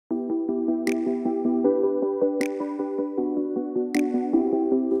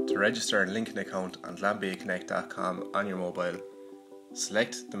register and link an account on glanbiaconnect.com on your mobile,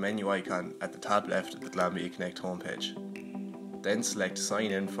 select the menu icon at the top left of the Glanbia Connect homepage. Then select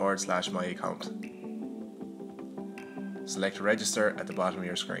Sign In /My account. Select Register at the bottom of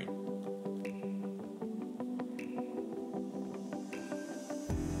your screen.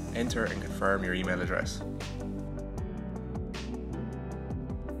 Enter and confirm your email address.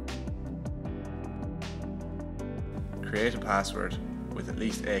 Create a password with at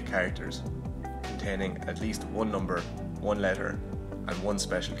least 8 characters, containing at least one number, one letter, and one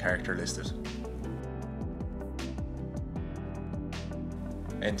special character listed.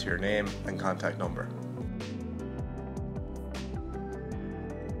 Enter your name and contact number.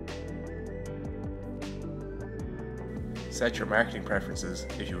 Set your marketing preferences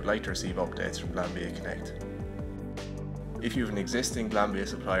if you would like to receive updates from Glanbia Connect. If you have an existing Glanbia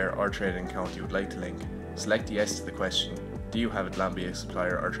supplier or trading account you would like to link, select yes to the question, do you have a Glanbia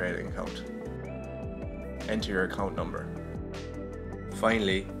supplier or trading account? Enter your account number.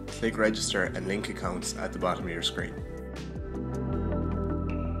 Finally, click Register and Link Accounts at the bottom of your screen.